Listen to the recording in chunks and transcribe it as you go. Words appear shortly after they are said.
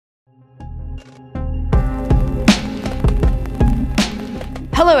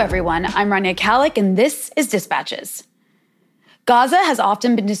Hello, everyone. I'm Rania Kalik, and this is Dispatches. Gaza has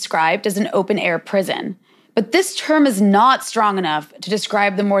often been described as an open-air prison, but this term is not strong enough to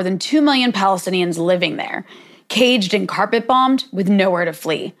describe the more than 2 million Palestinians living there, caged and carpet-bombed with nowhere to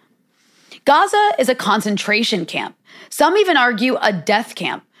flee. Gaza is a concentration camp. Some even argue a death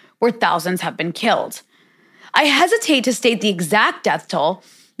camp, where thousands have been killed. I hesitate to state the exact death toll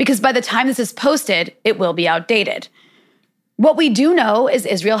because by the time this is posted, it will be outdated. What we do know is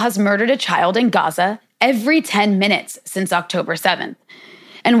Israel has murdered a child in Gaza every 10 minutes since October 7th,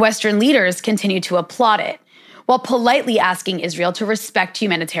 and Western leaders continue to applaud it, while politely asking Israel to respect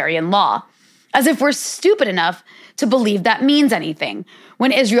humanitarian law, as if we're stupid enough to believe that means anything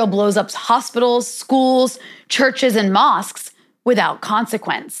when Israel blows up hospitals, schools, churches, and mosques without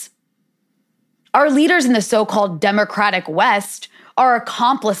consequence. Our leaders in the so-called democratic West are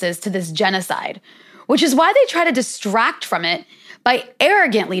accomplices to this genocide, which is why they try to distract from it by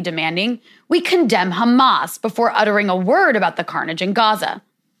arrogantly demanding we condemn Hamas before uttering a word about the carnage in Gaza.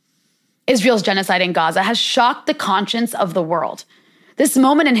 Israel's genocide in Gaza has shocked the conscience of the world. This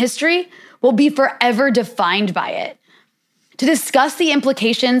moment in history will be forever defined by it. To discuss the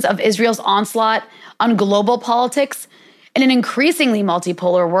implications of Israel's onslaught on global politics in an increasingly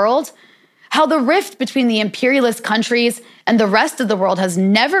multipolar world, how the rift between the imperialist countries and the rest of the world has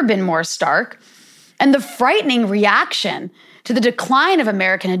never been more stark, and the frightening reaction to the decline of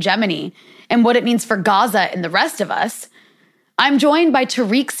American hegemony and what it means for Gaza and the rest of us, I'm joined by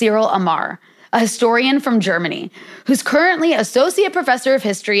Tariq Cyril Amar, a historian from Germany, who's currently Associate Professor of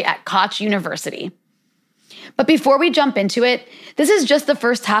History at Koch University. But before we jump into it, this is just the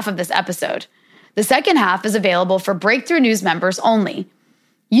first half of this episode. The second half is available for Breakthrough News members only.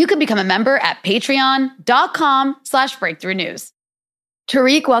 You can become a member at patreon.com/Breakthrough News.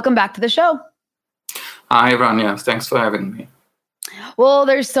 Tariq, welcome back to the show. Hi, Rania. Thanks for having me. Well,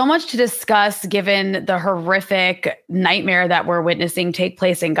 there's so much to discuss given the horrific nightmare that we're witnessing take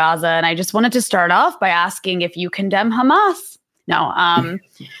place in Gaza. And I just wanted to start off by asking if you condemn Hamas. No, I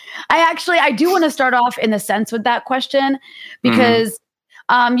do want to start off in the sense with that question because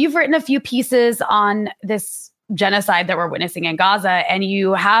you've written a few pieces on this genocide that we're witnessing in Gaza, and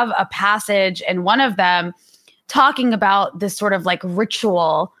you have a passage in one of them talking about this sort of like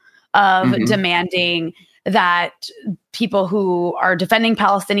ritual of demanding that people who are defending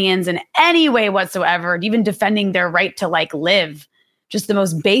Palestinians in any way whatsoever, even defending their right to like live, just the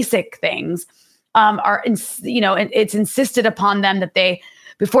most basic things, it's insisted upon them that they,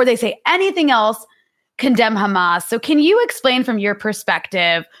 before they say anything else, condemn Hamas. So can you explain from your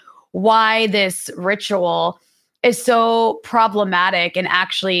perspective why this ritual is so problematic and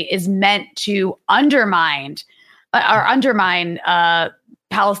actually is meant to undermine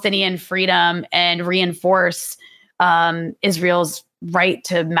Palestinian freedom and reinforce Israel's right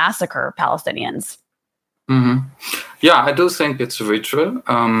to massacre Palestinians? Yeah, I do think it's a ritual.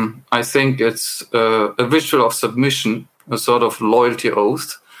 I think it's a ritual of submission, a sort of loyalty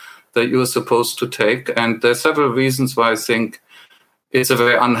oath that you're supposed to take. And there are several reasons why I think it's a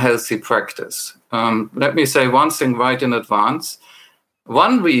very unhealthy practice. Let me say one thing right in advance.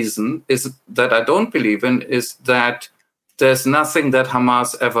 One reason is that I don't believe in is that there's nothing that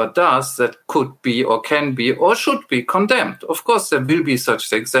Hamas ever does that could be or can be or should be condemned. Of course, there will be such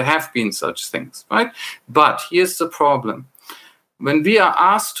things. There have been such things, right? But here's the problem. When we are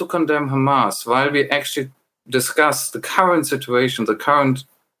asked to condemn Hamas, while we actually discuss the current situation, the current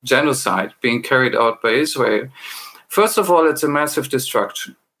genocide being carried out by Israel, first of all, it's a massive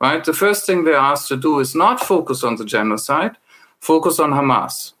destruction, right? The first thing we're asked to do is not focus on the genocide, focus on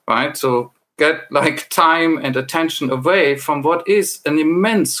Hamas, right? So get like time and attention away from what is an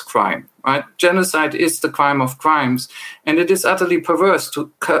immense crime, right? Genocide is the crime of crimes, and it is utterly perverse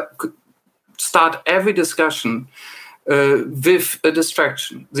to start every discussion with a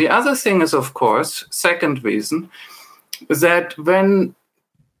distraction. The other thing is, of course, second reason, that when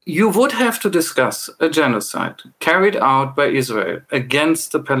you would have to discuss a genocide carried out by Israel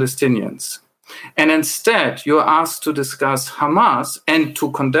against the Palestinians, and instead you're asked to discuss Hamas and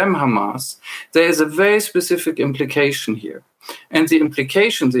to condemn Hamas, there is a very specific implication here. And the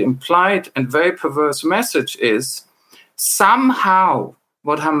implication, the implied and very perverse message is somehow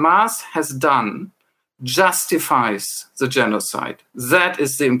what Hamas has done justifies the genocide. That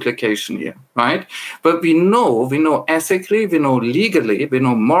is the implication here, right? But we know ethically, we know legally, we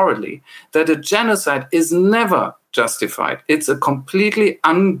know morally that a genocide is never justified. It's a completely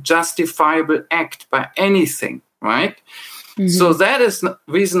unjustifiable act by anything, right? Mm-hmm. So that is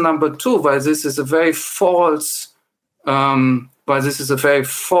reason number two why this is a very false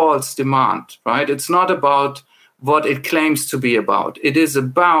demand, right? It's not about what it claims to be about. It is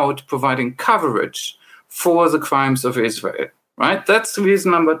about providing coverage for the crimes of Israel, right? That's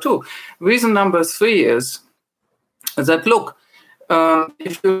reason number 2. Reason number 3 is that, look,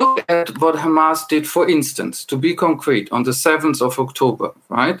 if you look at what Hamas did, for instance, to be concrete, on the 7th of October,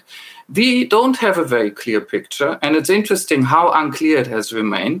 right, we don't have a very clear picture. And it's interesting how unclear it has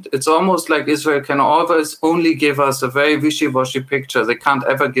remained. It's almost like Israel can always only give us a very wishy-washy picture. They can't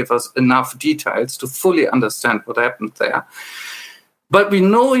ever give us enough details to fully understand what happened there. But we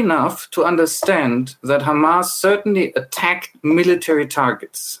know enough to understand that Hamas certainly attacked military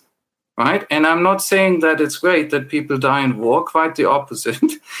targets. Right? And I'm not saying that it's great that people die in war, quite the opposite.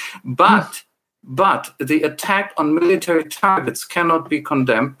 But the attack on military targets cannot be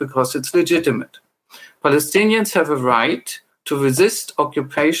condemned because it's legitimate. Palestinians have a right to resist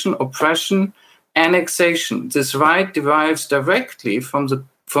occupation, oppression, annexation. This right derives directly from the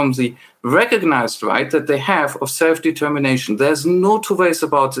recognized right that they have of self-determination. There's no two ways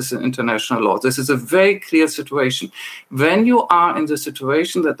about this in international law. This is a very clear situation. When you are in the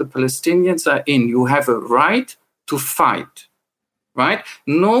situation that the Palestinians are in, you have a right to fight, right?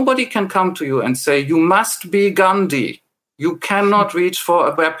 Nobody can come to you and say, you must be Gandhi. You cannot reach for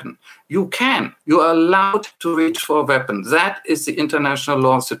a weapon. You can. You are allowed to reach for a weapon. That is the international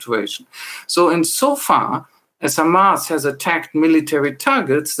law situation. So insofar as Hamas has attacked military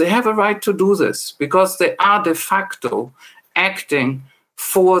targets, they have a right to do this because they are de facto acting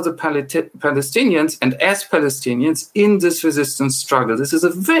for the Palestinians and as Palestinians in this resistance struggle. This is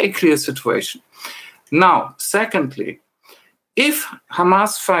a very clear situation. Now, secondly, if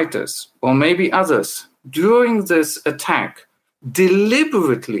Hamas fighters or maybe others during this attack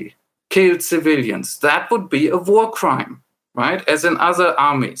deliberately killed civilians, that would be a war crime, right? As in other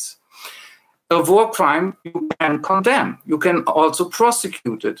armies. A war crime you can condemn. You can also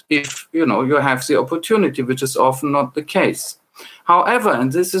prosecute it if you have the opportunity, which is often not the case. However,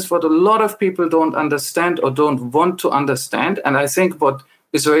 and this is what a lot of people don't understand or don't want to understand, and I think what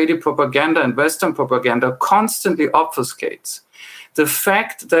Israeli propaganda and Western propaganda constantly obfuscates, the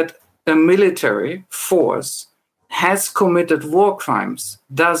fact that a military force has committed war crimes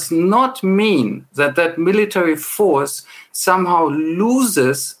does not mean that that military force somehow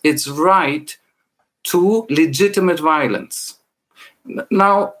loses its right to legitimate violence.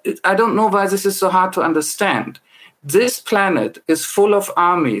 Now, I don't know why this is so hard to understand. This planet is full of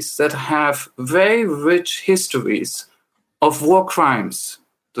armies that have very rich histories of war crimes.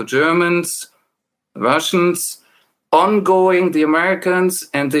 The Germans, the Russians, ongoing, the Americans,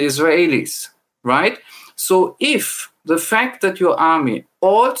 and the Israelis, right? So if the fact that your army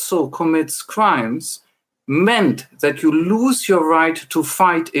also commits crimes meant that you lose your right to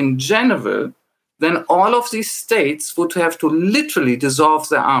fight in general, then all of these states would have to literally dissolve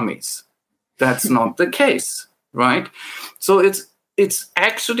their armies. That's not the case, right? So it's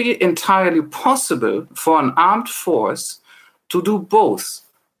actually entirely possible for an armed force to do both,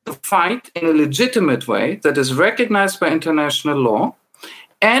 to fight in a legitimate way that is recognized by international law,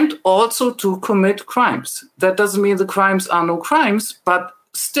 and also to commit crimes. That doesn't mean the crimes are no crimes, but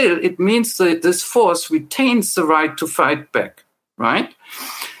still it means that this force retains the right to fight back, right?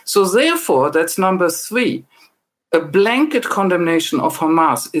 So therefore, that's number 3. A blanket condemnation of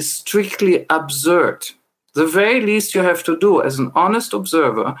Hamas is strictly absurd. The very least you have to do as an honest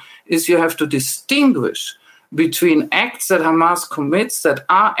observer is you have to distinguish between acts that Hamas commits that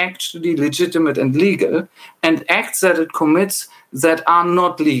are actually legitimate and legal and acts that it commits that are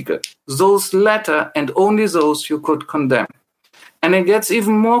not legal. Those latter and only those you could condemn. And it gets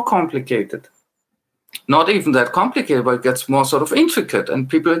even more complicated. Not even that complicated, but it gets more sort of intricate. And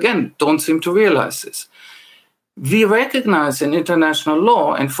people, again, don't seem to realize this. We recognize in international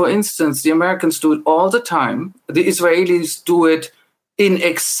law, and for instance, the Americans do it all the time. The Israelis do it in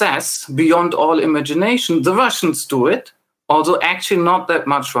excess, beyond all imagination. The Russians do it, although actually not that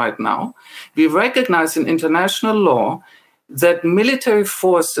much right now. We recognize in international law that military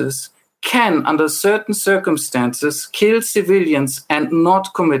forces can, under certain circumstances, kill civilians and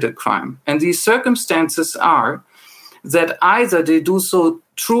not commit a crime. And these circumstances are that either they do so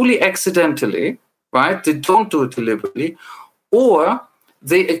truly accidentally, right? They don't do it deliberately, or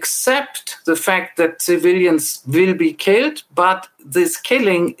they accept the fact that civilians will be killed, but this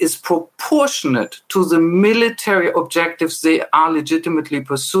killing is proportionate to the military objectives they are legitimately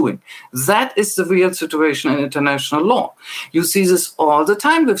pursuing. That is the real situation in international law. You see this all the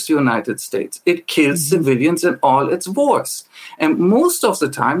time with the United States. It kills civilians in all its wars. And most of the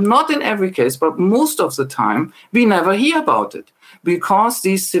time, not in every case, but most of the time, we never hear about it because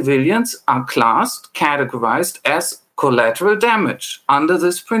these civilians are categorized as collateral damage under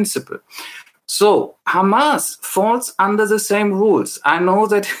this principle. So Hamas falls under the same rules. I know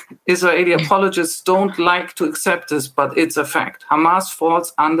that Israeli apologists don't like to accept this, but it's a fact. Hamas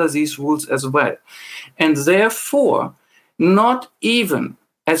falls under these rules as well. And therefore, not even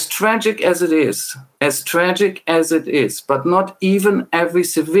as tragic as it is, but not even every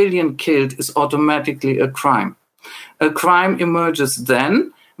civilian killed is automatically a crime. A crime emerges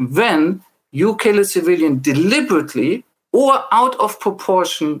then when you kill a civilian deliberately or out of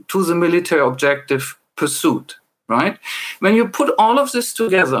proportion to the military objective pursued, right? When you put all of this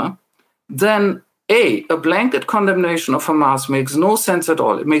together, then a blanket condemnation of Hamas makes no sense at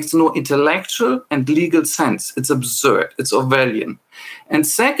all. It makes no intellectual and legal sense. It's absurd. It's Orwellian. And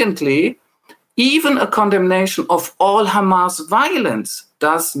secondly, even a condemnation of all Hamas violence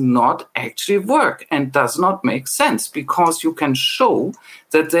does not actually work and does not make sense, because you can show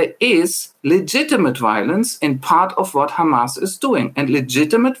that there is legitimate violence in part of what Hamas is doing. And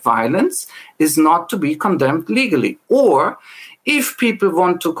legitimate violence is not to be condemned legally. Or if people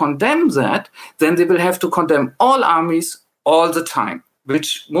want to condemn that, then they will have to condemn all armies all the time,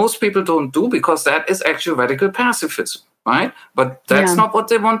 which most people don't do because that is actually radical pacifism, right? But that's not what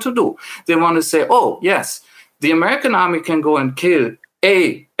they want to do. They want to say, oh, yes, the American army can go and kill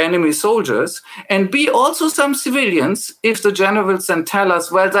A, enemy soldiers, and B, also some civilians, if the generals then tell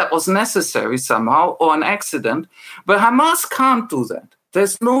us, well, that was necessary somehow or an accident. But Hamas can't do that.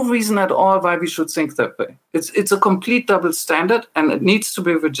 There's no reason at all why we should think that way. It's a complete double standard, and it needs to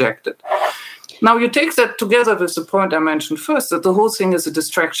be rejected. Now, you take that together with the point I mentioned first, that the whole thing is a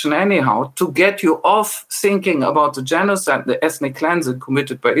distraction anyhow, to get you off thinking about the genocide, the ethnic cleansing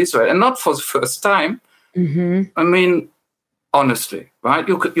committed by Israel, and not for the first time. Mm-hmm. I mean, honestly, right?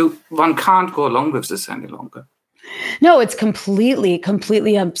 One can't go along with this any longer. No, it's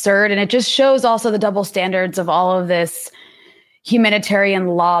completely absurd. And it just shows also the double standards of all of this humanitarian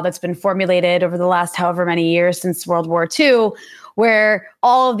law that's been formulated over the last however many years since World War II, where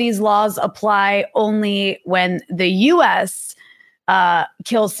all of these laws apply only when the U.S.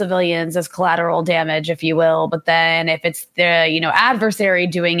 Kills civilians as collateral damage, if you will. But then if it's the, adversary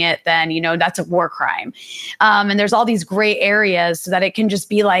doing it, then, that's a war crime. And there's all these gray areas so that it can just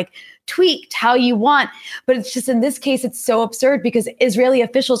be like tweaked how you want. But it's just, in this case, it's so absurd because Israeli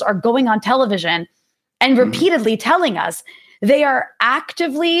officials are going on television and repeatedly telling us they are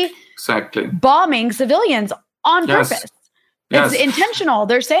actively bombing civilians on purpose. Yes. It's intentional.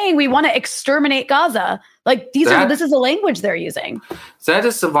 They're saying we want to exterminate Gaza. Like this is the language they're using. That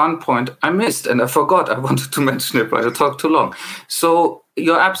is the one point I missed, and I forgot. I wanted to mention it, but I talked too long. So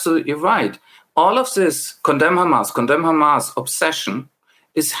you're absolutely right. All of this condemn Hamas obsession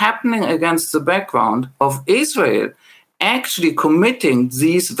is happening against the background of Israel actually committing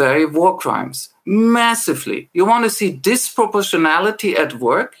these very war crimes massively. You want to see disproportionality at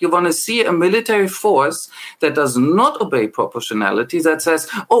work. You want to see a military force that does not obey proportionality, that says,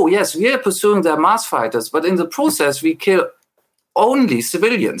 oh, yes, we are pursuing the Hamas fighters, but in the process, we kill only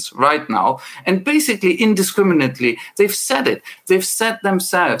civilians right now, and basically indiscriminately. They've said it. They've said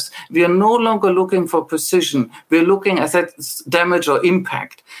themselves, we are no longer looking for precision. We're looking at damage or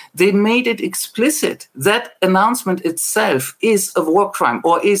impact. They made it explicit. That announcement itself is a war crime,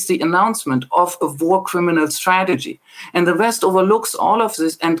 or is the announcement of a war criminal strategy. And the West overlooks all of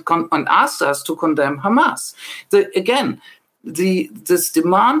this and asks us to condemn Hamas. This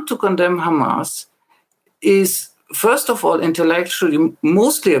demand to condemn Hamas is, first of all, intellectually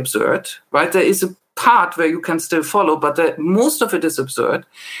mostly absurd, right? There is a part where you can still follow, but most of it is absurd.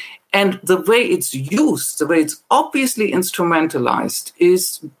 And the way it's used, the way it's obviously instrumentalized,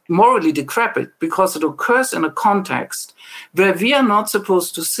 is morally decrepit because it occurs in a context where we are not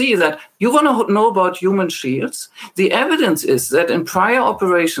supposed to see that. You want to know about human shields? The evidence is that in prior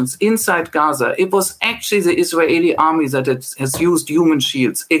operations inside Gaza, it was actually the Israeli army that has used human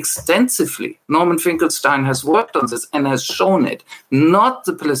shields extensively. Norman Finkelstein has worked on this and has shown it, not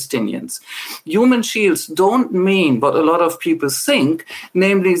the Palestinians. Human shields don't mean what a lot of people think,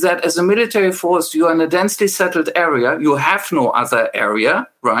 namely that as a military force, you are in a densely settled area, you have no other area,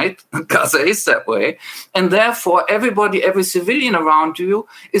 right? Gaza is that way. And therefore, every civilian around you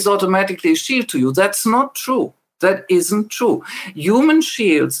is automatically a shield to you. That's not true. That isn't true. Human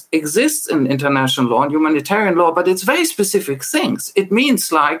shields exist in international law and humanitarian law, but it's very specific things. It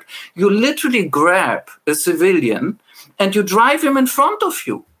means like you literally grab a civilian and you drive him in front of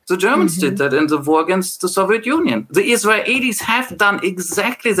you. The Germans did that in the war against the Soviet Union. The Israelis have done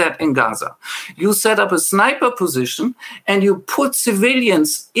exactly that in Gaza. You set up a sniper position and you put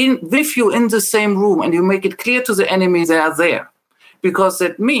civilians in with you in the same room and you make it clear to the enemy they are there. because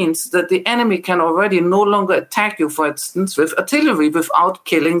that means that the enemy can already no longer attack you, for instance, with artillery without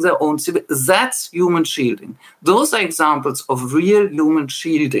killing their own civilians. That's human shielding. Those are examples of real human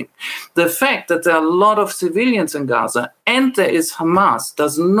shielding. The fact that there are a lot of civilians in Gaza and there is Hamas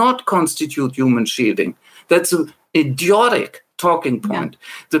does not constitute human shielding. That's an idiotic talking point.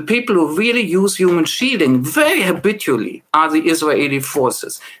 Yeah. The people who really use human shielding very habitually are the Israeli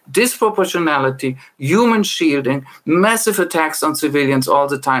forces. Disproportionality, human shielding, massive attacks on civilians all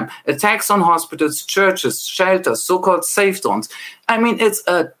the time, attacks on hospitals, churches, shelters, so-called safe zones. I mean, it's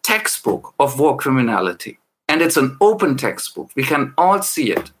a textbook of war criminality, and it's an open textbook. We can all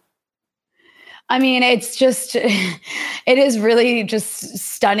see it. I mean, it is really just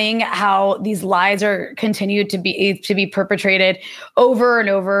stunning how these lies are continued to be perpetrated over and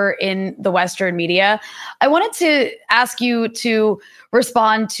over in the Western media. I wanted to ask you to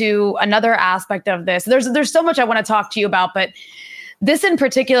respond to another aspect of this. There's so much I want to talk to you about, but this in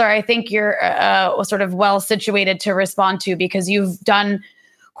particular, I think you're sort of well situated to respond to, because you've done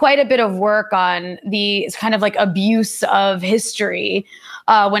quite a bit of work on the kind of like abuse of history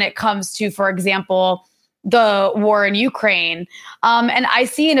when it comes to, for example, the war in Ukraine. And I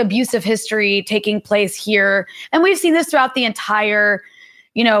see an abuse of history taking place here. And we've seen this throughout the entire,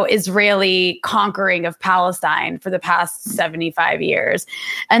 Israeli conquering of Palestine for the past 75 years.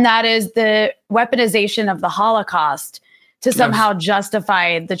 And that is the weaponization of the Holocaust to somehow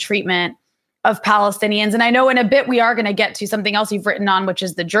justify the treatment of Palestinians. And I know in a bit we are going to get to something else you've written on, which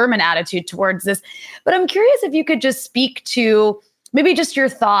is the German attitude towards this. But I'm curious if you could just speak to maybe just your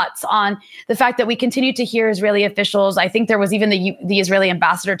thoughts on the fact that we continue to hear Israeli officials. I think there was even the Israeli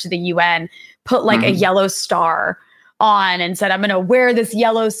ambassador to the UN put like a yellow star on and said, I'm going to wear this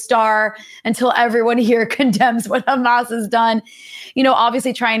yellow star until everyone here condemns what Hamas has done.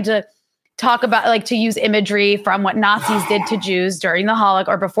 Obviously trying to talk about, like, to use imagery from what Nazis did to Jews during the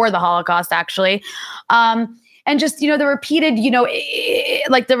Holocaust, or before the Holocaust, actually. And just, the repeated,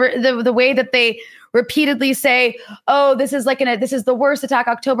 like the way that they repeatedly say, oh, this is the worst attack.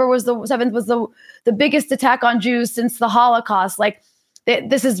 October 7th was the biggest attack on Jews since the Holocaust. Like,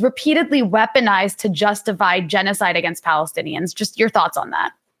 this is repeatedly weaponized to justify genocide against Palestinians. Just your thoughts on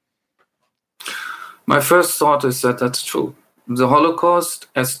that. My first thought is that that's true. The Holocaust,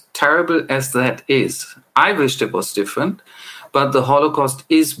 as terrible as that is, I wished it was different, but the Holocaust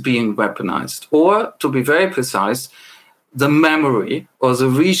is being weaponized. Or, to be very precise, the memory or the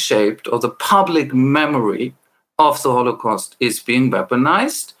reshaped or the public memory of the Holocaust is being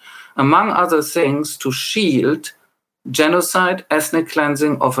weaponized, among other things, to shield genocide, ethnic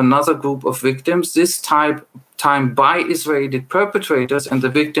cleansing of another group of victims, this time by Israeli perpetrators, and the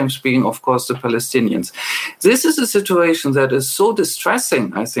victims being, of course, the Palestinians. This is a situation that is so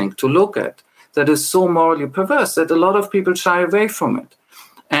distressing, I think, to look at, that is so morally perverse that a lot of people shy away from it.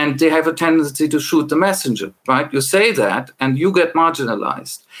 And they have a tendency to shoot the messenger, right? You say that and you get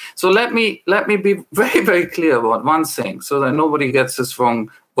marginalized. So let me be very, very clear about one thing so that nobody gets this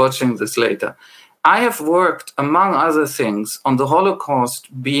wrong watching this later. I have worked, among other things, on the Holocaust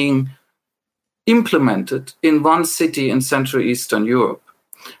being implemented in one city in Central Eastern Europe.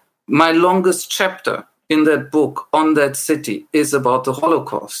 My longest chapter in that book on that city is about the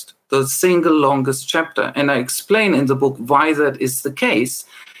Holocaust, the single longest chapter. And I explain in the book why that is the case,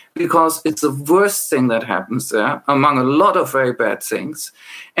 because it's the worst thing that happens there, among a lot of very bad things.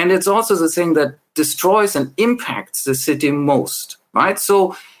 And it's also the thing that destroys and impacts the city most, right?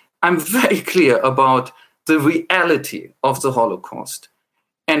 So I'm very clear about the reality of the Holocaust.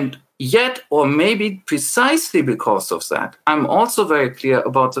 And yet, or maybe precisely because of that, I'm also very clear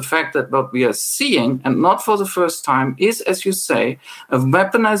about the fact that what we are seeing, and not for the first time, is, as you say, a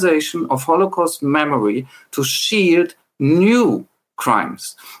weaponization of Holocaust memory to shield new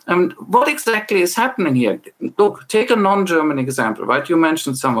crimes. And what exactly is happening here? Look, take a non-German example, right? You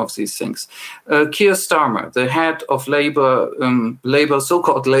mentioned some of these things. Keir Starmer, the head of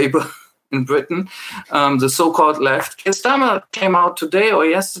so-called Labour in Britain, the so-called left. Keir Starmer came out today or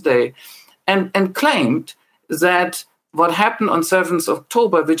yesterday and claimed that what happened on 7th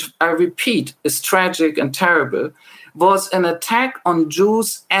October, which I repeat is tragic and terrible, was an attack on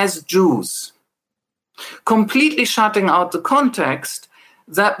Jews as Jews, completely shutting out the context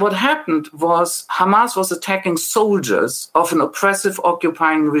that what happened was Hamas was attacking soldiers of an oppressive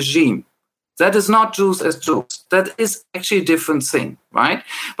occupying regime. That is not Jews as Jews. That is actually a different thing, right?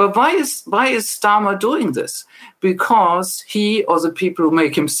 But why is Starmer doing this? Because he, or the people who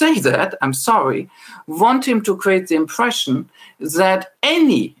make him say that, I'm sorry, want him to create the impression that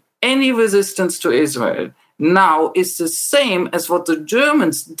any resistance to Israel now is the same as what the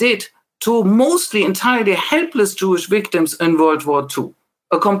Germans did to mostly entirely helpless Jewish victims in World War II.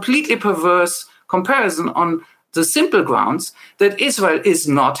 A completely perverse comparison on the simple grounds that Israel is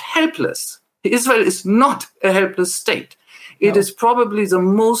not helpless. Israel is not a helpless state. It is probably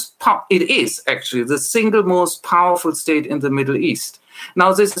it is actually the single most powerful state in the Middle East.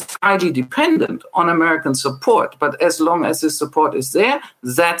 Now, this is highly dependent on American support, but as long as this support is there,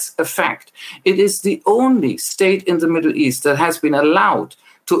 that's a fact. It is the only state in the Middle East that has been allowed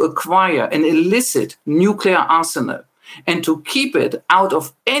to acquire an illicit nuclear arsenal and to keep it out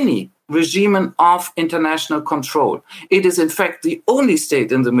of any regime of international control. It is, in fact, the only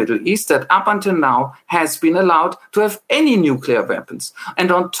state in the Middle East that up until now has been allowed to have any nuclear weapons.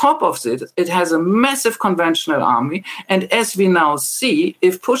 And on top of it, it has a massive conventional army. And as we now see,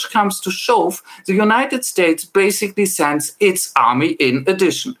 if push comes to shove, the United States basically sends its army in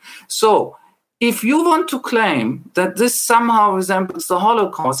addition. So if you want to claim that this somehow resembles the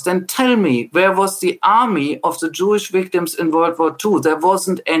Holocaust, then tell me, where was the army of the Jewish victims in World War II? There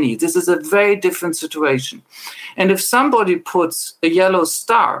wasn't any. This is a very different situation. And if somebody puts a yellow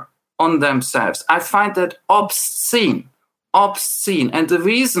star on themselves, I find that obscene. And the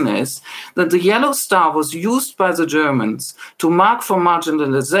reason is that the yellow star was used by the Germans to mark for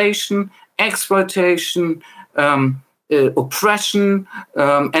marginalization, exploitation, oppression,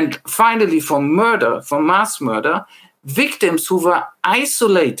 and finally for murder, for mass murder, victims who were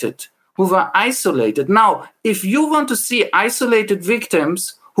isolated. Now, if you want to see isolated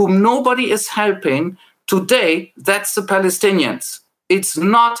victims whom nobody is helping today, that's the Palestinians. It's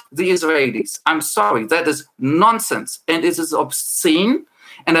not the Israelis. I'm sorry, that is nonsense. And it is obscene.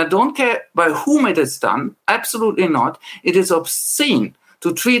 And I don't care by whom it is done. Absolutely not. It is obscene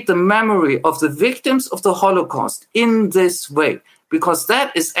to treat the memory of the victims of the Holocaust in this way, because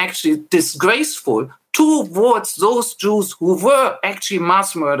that is actually disgraceful towards those Jews who were actually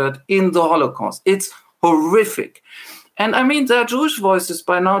mass murdered in the Holocaust. It's horrific. And I mean, there are Jewish voices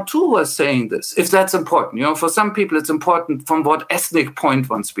by now too who are saying this, if that's important. You know, for some people, it's important from what ethnic point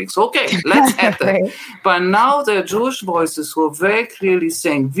one speaks. Okay, let's add that. Right. By now, there are Jewish voices who are very clearly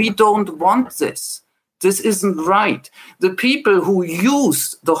saying, we don't want this. This isn't right. The people who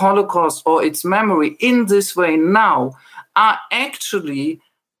use the Holocaust or its memory in this way now are actually,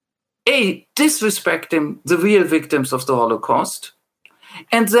 disrespecting the real victims of the Holocaust.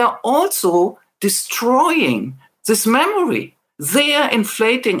 And they're also destroying this memory. They are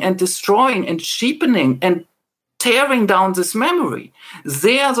inflating and destroying and cheapening and tearing down this memory.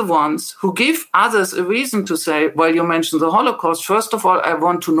 They are the ones who give others a reason to say, well, you mentioned the Holocaust. First of all, I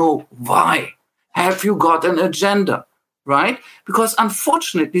want to know why. Have you got an agenda, right? Because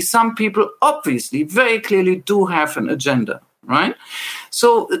unfortunately, some people obviously very clearly do have an agenda, right?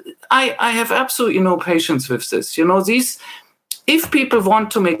 So I have absolutely no patience with this. You know, if people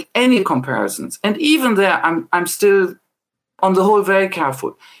want to make any comparisons, and even there, I'm still on the whole very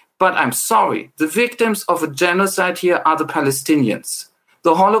careful, but I'm sorry, the victims of a genocide here are the Palestinians.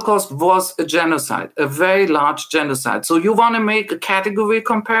 The Holocaust was a genocide, a very large genocide. So you want to make a category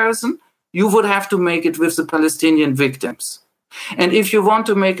comparison? You would have to make it with the Palestinian victims. And if you want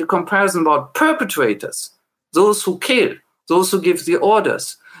to make a comparison about perpetrators, those who kill, those who give the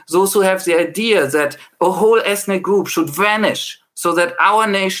orders, those who have the idea that a whole ethnic group should vanish so that our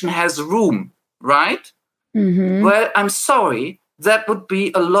nation has room, right? Mm-hmm. Well, I'm sorry, that would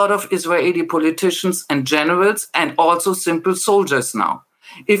be a lot of Israeli politicians and generals and also simple soldiers now.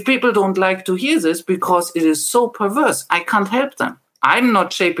 If people don't like to hear this because it is so perverse, I can't help them. I'm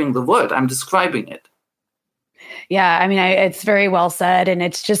not shaping the world. I'm describing it. Yeah, I mean, it's very well said. And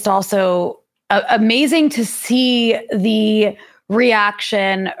it's just also amazing to see the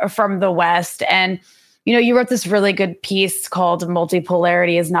reaction from the West. And, you know, you wrote this really good piece called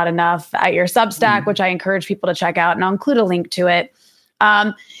Multipolarity is Not Enough at your Substack, which I encourage people to check out. And I'll include a link to it.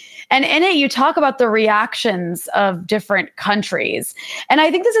 And in it, you talk about the reactions of different countries. And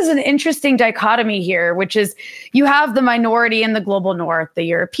I think this is an interesting dichotomy here, which is you have the minority in the global north, the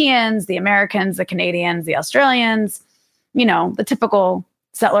Europeans, the Americans, the Canadians, the Australians, you know, the typical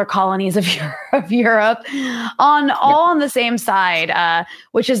settler colonies of Europe, all on the same side,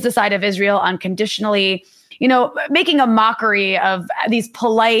 which is the side of Israel unconditionally, you know, making a mockery of these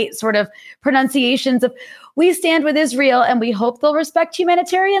polite sort of pronunciations of, we stand with Israel and we hope they'll respect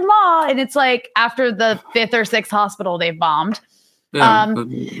humanitarian law. And it's like after the 5th or 6th hospital they've bombed. Yeah.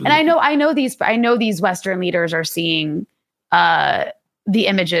 And I know these Western leaders are seeing the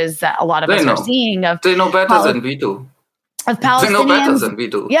images that a lot of us are seeing of. They know better than we do. Of Palestinians. They know better than we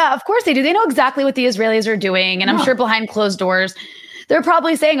do. Yeah, of course they do. They know exactly what the Israelis are doing. And I'm sure behind closed doors, they're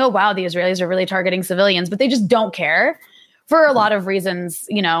probably saying, oh, wow, the Israelis are really targeting civilians, but they just don't care. for a lot of reasons,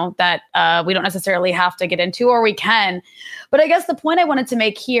 that we don't necessarily have to get into, or we can. But I guess the point I wanted to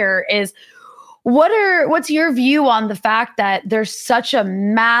make here is, what's your view on the fact that there's such a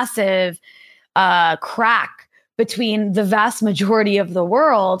massive crack between the vast majority of the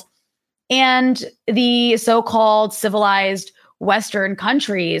world and the so-called civilized Western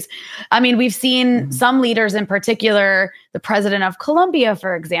countries? I mean, we've seen some leaders, in particular, the president of Colombia,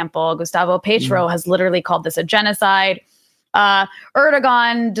 for example, Gustavo Petro, has literally called this a genocide.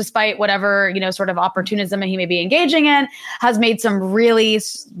 Erdogan, despite whatever, sort of opportunism he may be engaging in, has made some really,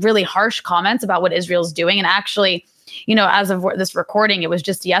 really harsh comments about what Israel's doing. And actually, as of this recording, it was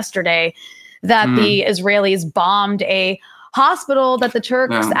just yesterday that the Israelis bombed a hospital that the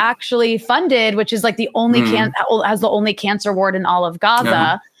Turks actually funded, which is like the only has the only cancer ward in all of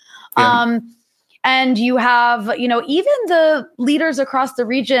Gaza. And you have, even the leaders across the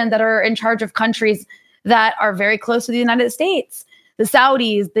region that are in charge of countries that are very close to the United States, the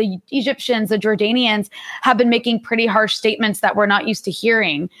Saudis, the Egyptians, the Jordanians, have been making pretty harsh statements that we're not used to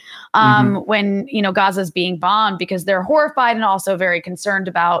hearing when, Gaza is being bombed, because they're horrified and also very concerned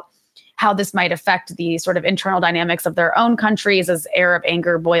about how this might affect the sort of internal dynamics of their own countries as Arab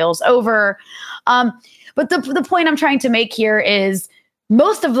anger boils over. But the point I'm trying to make here is,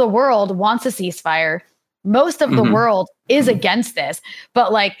 most of the world wants a ceasefire. Most of the world is against this.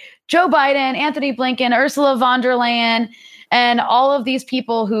 But like Joe Biden, Anthony Blinken, Ursula von der Leyen, and all of these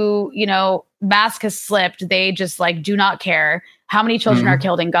people who, mask has slipped, they just do not care how many children are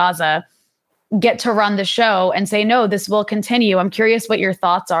killed in Gaza, get to run the show and say, no, this will continue. I'm curious what your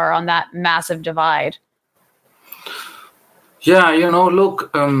thoughts are on that massive divide. Yeah,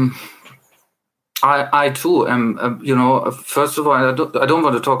 look, I too am, first of all, I don't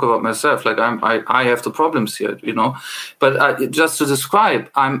want to talk about myself. Like I have the problems here, but just to describe,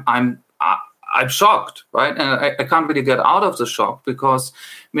 I'm shocked, right? And I can't really get out of the shock, because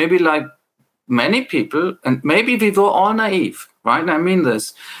maybe like many people, and maybe we were all naive, right? And I mean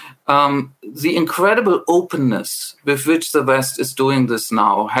this, the incredible openness with which the West is doing this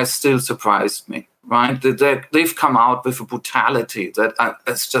now has still surprised me. Right, they've come out with a brutality that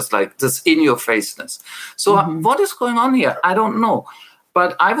it's just like this in-your-faceness. So what is going on here? I don't know.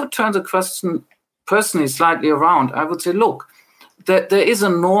 But I would turn the question personally slightly around. I would say, look, there is a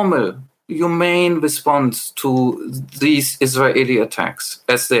normal, humane response to these Israeli attacks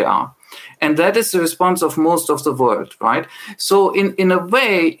as they are. And that is the response of most of the world, right? So in a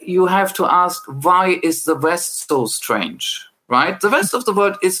way, you have to ask, why is the West so strange? Right? The rest of the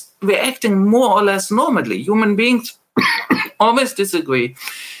world is reacting more or less normally. Human beings always disagree.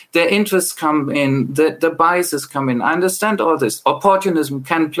 Their interests come in, the biases come in. I understand all this. Opportunism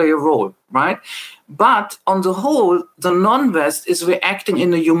can play a role, right? But on the whole, the non-West is reacting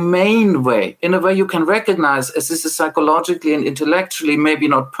in a humane way, in a way you can recognize as this is psychologically and intellectually maybe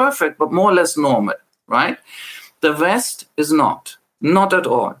not perfect, but more or less normal, right? The West is not at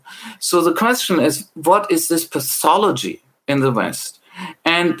all. So the question is, what is this pathology in the West?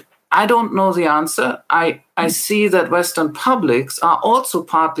 And I don't know the answer. I see that Western publics are also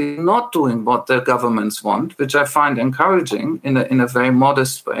partly not doing what their governments want, which I find encouraging in a very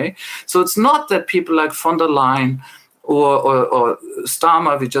modest way. So it's not that people like von der Leyen or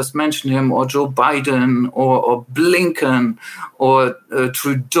Starmer, we just mentioned him, or Joe Biden or Blinken or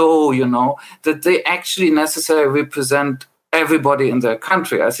Trudeau, that they actually necessarily represent everybody in their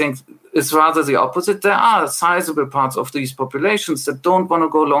country. I think it's rather the opposite. There are sizable parts of these populations that don't want to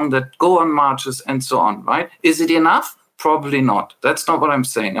go along, that go on marches and so on, right? Is it enough? Probably not. That's not what I'm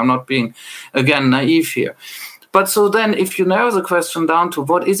saying. I'm not being, again, naive here. But so then if you narrow the question down to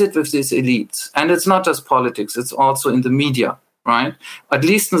what is it with these elites, and it's not just politics, it's also in the media, right? At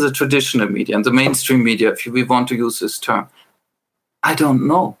least in the traditional media and the mainstream media, if we want to use this term. I don't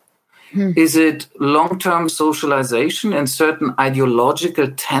know. Is it long-term socialization and certain ideological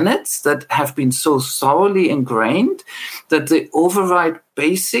tenets that have been so thoroughly ingrained that they override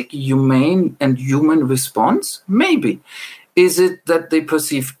basic humane and human response? Maybe. Is it that they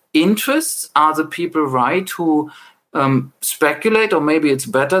perceive interests? Are the people right who speculate, or maybe it's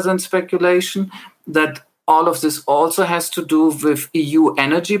better than speculation, that all of this also has to do with EU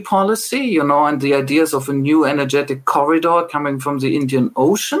energy policy, and the ideas of a new energetic corridor coming from the Indian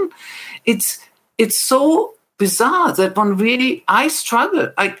Ocean? It's so bizarre that I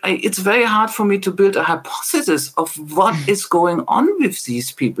struggle. It's very hard for me to build a hypothesis of what is going on with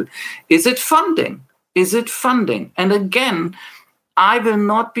these people. Is it funding? And again, I will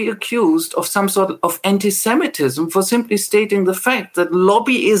not be accused of some sort of anti-Semitism for simply stating the fact that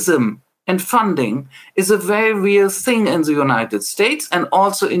lobbyism and funding is a very real thing in the United States and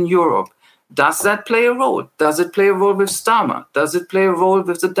also in Europe. Does that play a role? Does it play a role with Starmer? Does it play a role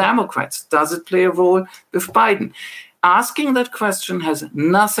with the Democrats? Does it play a role with Biden? Asking that question has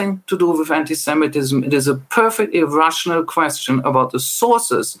nothing to do with anti-Semitism. It is a perfectly rational question about the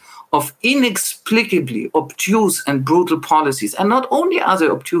sources of inexplicably obtuse and brutal policies. And not only are they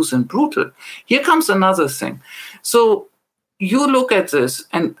obtuse and brutal, here comes another thing. So you look at this,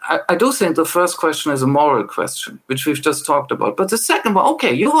 and I do think the first question is a moral question, which we've just talked about. But the second one,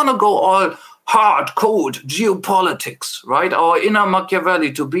 okay, you want to go all hard, cold geopolitics, right? Our inner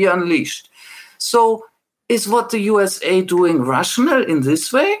Machiavelli to be unleashed. So is what the USA doing rational in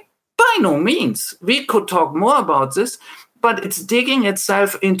this way? By no means. We could talk more about this, but it's digging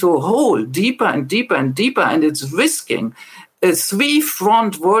itself into a hole deeper and deeper and deeper, and it's risking a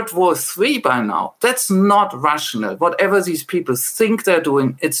three-front World War III by now. That's not rational. Whatever these people think they're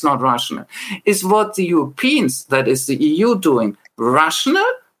doing, it's not rational. Is what the Europeans, that is the EU, doing rational?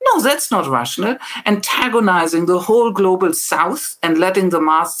 No, that's not rational. Antagonizing the whole global south and letting the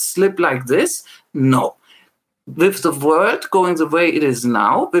mast slip like this? No. With the world going the way it is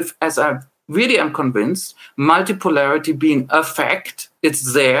now, with, as I really am convinced, multipolarity being a fact,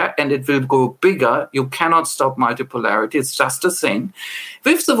 it's there and it will go bigger. You cannot stop multipolarity. It's just a thing.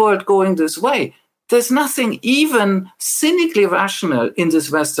 With the world going this way, there's nothing even cynically rational in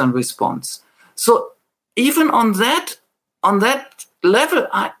this Western response. So even on that level,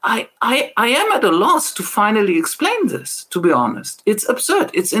 I am at a loss to finally explain this, to be honest. It's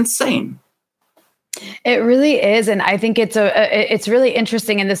absurd. It's insane. It really is. And I think it's really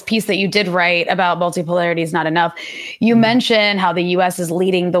interesting in this piece that you did write about multipolarity is not enough. You mentioned how the U.S. is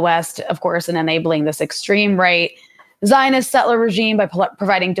leading the West, of course, in enabling this extreme right Zionist settler regime by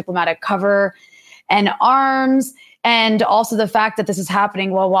providing diplomatic cover and arms. And also the fact that this is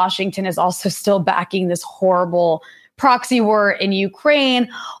happening while Washington is also still backing this horrible proxy war in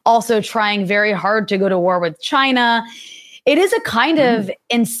Ukraine, also trying very hard to go to war with China. It is a kind of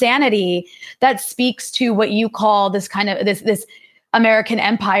insanity that speaks to what you call this kind of this American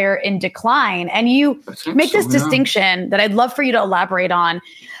empire in decline. And you make this distinction that I'd love for you to elaborate on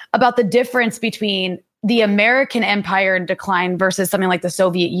about the difference between the American empire in decline versus something like the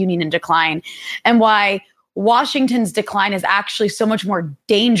Soviet Union in decline, and why Washington's decline is actually so much more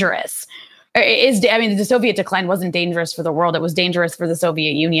dangerous. The Soviet decline wasn't dangerous for the world. It was dangerous for the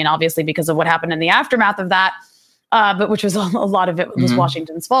Soviet Union, obviously, because of what happened in the aftermath of that. But which was a lot of it was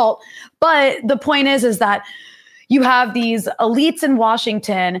Washington's fault. But the point is that you have these elites in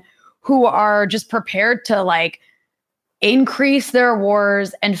Washington who are just prepared to like increase their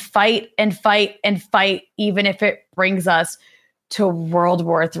wars and fight and fight and fight, even if it brings us to World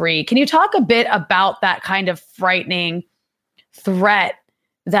War III. Can you talk a bit about that kind of frightening threat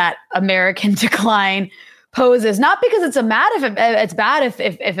that American decline poses? Not because it's bad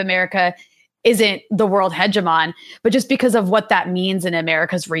if America isn't the world hegemon, but just because of what that means in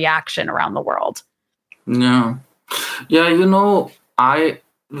America's reaction around the world. Yeah. In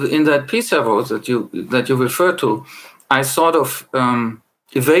that piece I wrote that you refer to, I sort of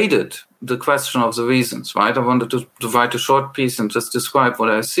evaded the question of the reasons, right? I wanted to write a short piece and just describe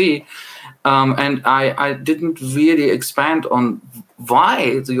what I see. And I didn't really expand on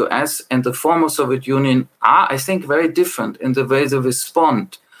why the US and the former Soviet Union are, I think, very different in the way they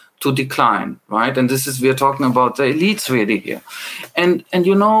respond to decline, right? And we are talking about the elites really here. And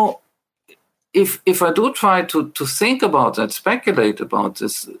if I do try to think about that, speculate about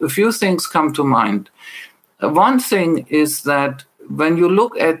this, a few things come to mind. One thing is that when you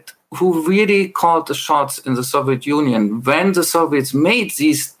look at who really called the shots in the Soviet Union, when the Soviets made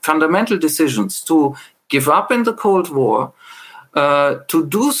these fundamental decisions to give up in the Cold War, to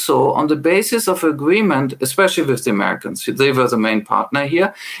do so on the basis of agreement, especially with the Americans. They were the main partner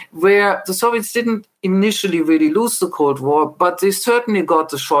here, where the Soviets didn't initially really lose the Cold War, but they certainly got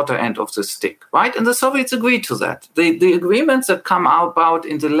the shorter end of the stick, right? And the Soviets agreed to that. The agreements that come about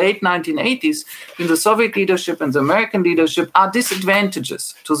in the late 1980s in the Soviet leadership and the American leadership are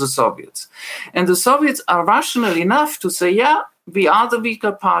disadvantages to the Soviets. And the Soviets are rational enough to say, yeah, we are the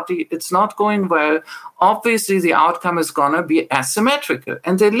weaker party. It's not going well. Obviously, the outcome is going to be asymmetrical,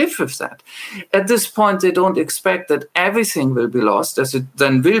 and they live with that. At this point, they don't expect that everything will be lost, as it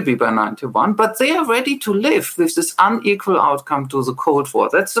then will be by 91, but they are ready to live with this unequal outcome to the Cold War.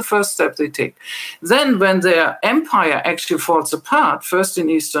 That's the first step they take. Then, when their empire actually falls apart, first in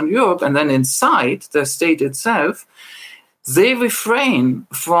Eastern Europe and then inside their state itself, they refrain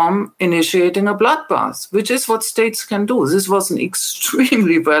from initiating a bloodbath, which is what states can do. This was an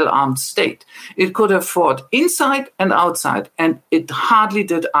extremely well-armed state. It could have fought inside and outside, and it hardly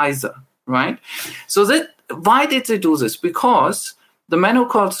did either, right? So why did they do this? Because the man who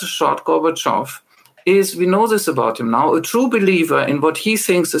calls the shot, Gorbachev, is, we know this about him now, a true believer in what he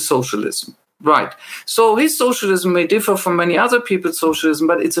thinks is socialism. Right. So his socialism may differ from many other people's socialism,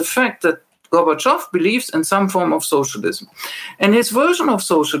 but it's a fact that Gorbachev believes in some form of socialism. And his version of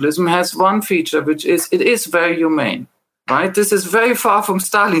socialism has one feature, which is it is very humane. Right? This is very far from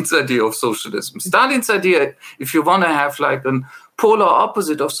Stalin's idea of socialism. Stalin's idea, if you want to have like a polar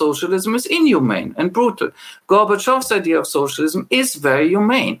opposite of socialism, is inhumane and brutal. Gorbachev's idea of socialism is very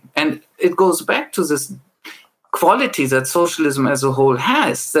humane. And it goes back to this quality that socialism as a whole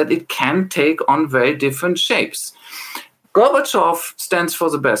has, that it can take on very different shapes. Gorbachev stands for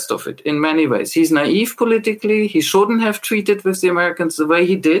the best of it in many ways. He's naive politically. He shouldn't have treated with the Americans the way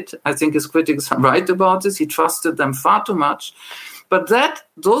he did. I think his critics are right about this. He trusted them far too much. But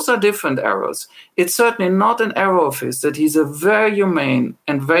those are different errors. It's certainly not an error of his that he's a very humane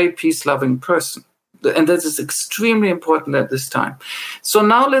and very peace-loving person. And that is extremely important at this time. So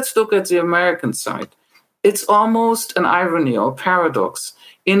now let's look at the American side. It's almost an irony or paradox.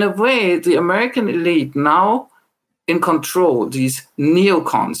 In a way, the American elite now in control, these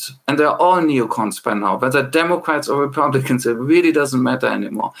neocons, and they're all neocons by now, whether Democrats or Republicans, it really doesn't matter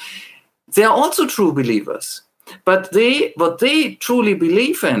anymore. They're also true believers. But what they truly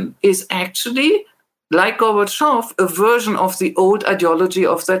believe in is actually, like Gorbachev, a version of the old ideology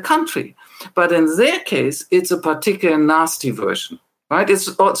of their country. But in their case, it's a particularly nasty version, right? It's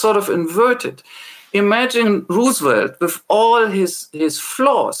sort of inverted. Imagine Roosevelt with all his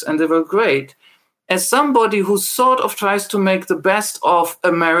flaws, and they were great, as somebody who sort of tries to make the best of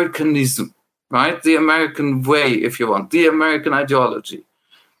Americanism, right? The American way, if you want, the American ideology.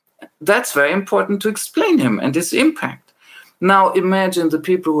 That's very important to explain him and his impact. Now imagine the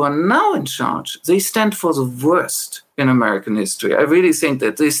people who are now in charge. They stand for the worst in American history. I really think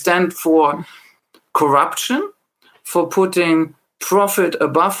that they stand for corruption, for putting profit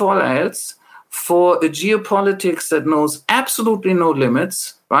above all else, for a geopolitics that knows absolutely no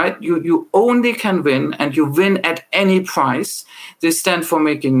limits, right? You only can win, and you win at any price. They stand for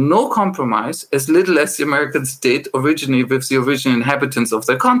making no compromise, as little as the Americans did originally with the original inhabitants of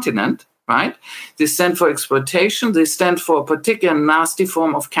the continent, right? They stand for exploitation. They stand for a particular nasty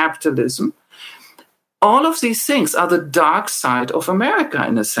form of capitalism. All of these things are the dark side of America,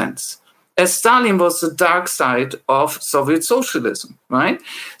 in a sense, as Stalin was the dark side of Soviet socialism, right?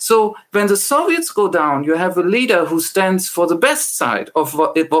 So when the Soviets go down, you have a leader who stands for the best side of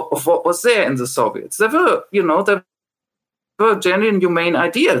what was there in the Soviets. There were genuine humane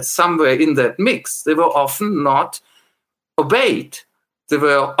ideals somewhere in that mix. They were often not obeyed. They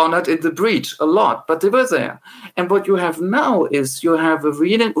were honored in the breach a lot, but they were there. And what you have now is you have a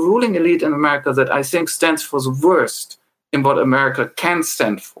ruling elite in America that I think stands for the worst in what America can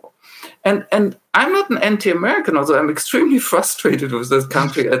stand for. And I'm not an anti-American, although I'm extremely frustrated with this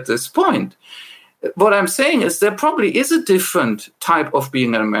country at this point. What I'm saying is there probably is a different type of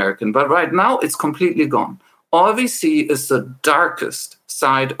being an American, but right now it's completely gone. All we see is the darkest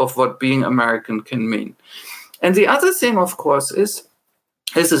side of what being American can mean. And the other thing, of course, is,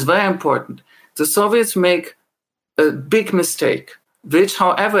 this is very important, the Soviets make a big mistake, which,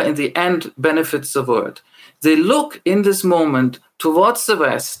 however, in the end benefits the world. They look in this moment towards the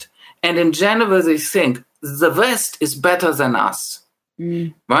West, and in general, they think the West is better than us,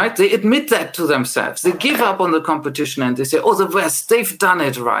 right? They admit that to themselves. They give up on the competition and they say, oh, the West, they've done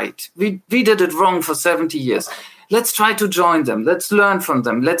it right. We did it wrong for 70 years. Let's try to join them. Let's learn from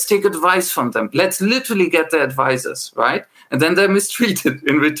them. Let's take advice from them. Let's literally get their advisors, right? And then they're mistreated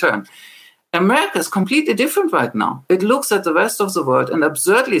in return. America is completely different right now. It looks at the rest of the world and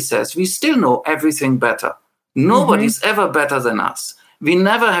absurdly says, we still know everything better. Nobody's ever better than us. We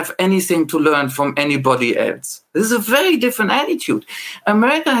never have anything to learn from anybody else. This is a very different attitude.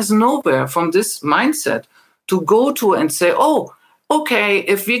 America has nowhere from this mindset to go to and say, oh, okay,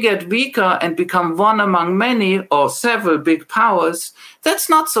 if we get weaker and become one among many or several big powers, that's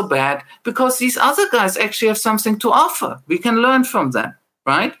not so bad because these other guys actually have something to offer. We can learn from them,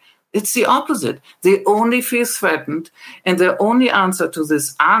 right? It's the opposite. They only feel threatened, and their only answer to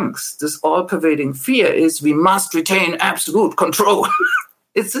this angst, this all-pervading fear, is we must retain absolute control.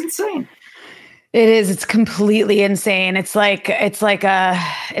 It's insane. It is. It's completely insane. It's like if a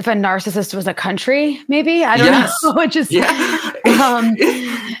narcissist was a country, maybe. I don't know. It's just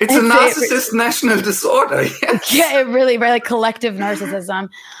it's a narcissist national disorder. Yes. Yeah, it really, right, like collective narcissism.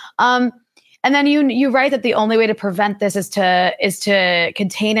 And then you write that the only way to prevent this is to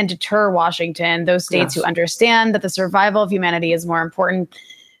contain and deter Washington, those states who understand that the survival of humanity is more important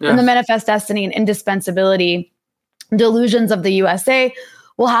than the manifest destiny and indispensability delusions of the USA.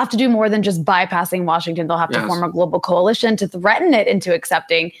 will have to do more than just bypassing Washington. They'll have to form a global coalition to threaten it into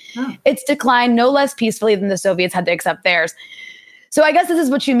accepting its decline no less peacefully than the Soviets had to accept theirs. So I guess this is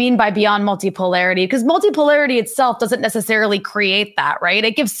what you mean by beyond multipolarity, because multipolarity itself doesn't necessarily create that, right?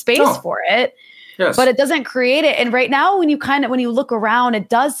 It gives space for it, but it doesn't create it. And right now, when you look around, it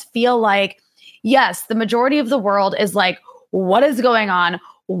does feel like, yes, the majority of the world is like, what is going on?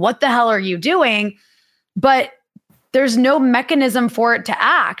 What the hell are you doing? But there's no mechanism for it to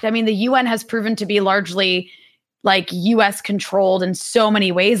act. I mean, the UN has proven to be largely like US controlled in so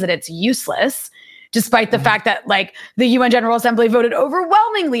many ways that it's useless, despite the fact that like the UN General Assembly voted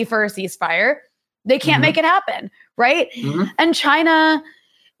overwhelmingly for a ceasefire. They can't make it happen, right? And China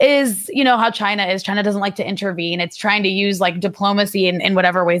is, you know how China is. China doesn't like to intervene. It's trying to use like diplomacy in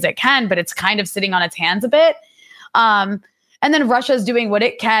whatever ways it can, but it's kind of sitting on its hands a bit. And then Russia's doing what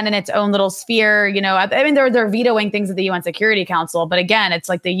it can in its own little sphere. You know, I mean, they're vetoing things at the UN Security Council, but again, it's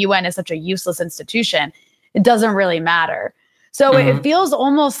like the UN is such a useless institution. It doesn't really matter. So it feels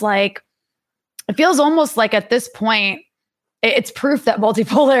almost like at this point, it's proof that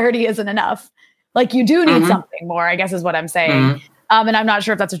multipolarity isn't enough. Like you do need something more, I guess is what I'm saying. And I'm not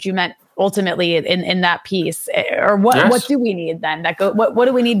sure if that's what you meant ultimately in that piece, or what do we need then? What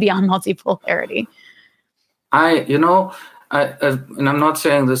do we need beyond multipolarity? And I'm not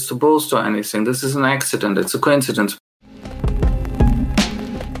saying this to boast or anything. This is an accident. It's a coincidence.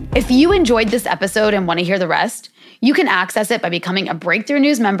 If you enjoyed this episode and want to hear the rest, you can access it by becoming a Breakthrough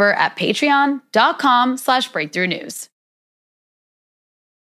News member at patreon.com/breakthrough news.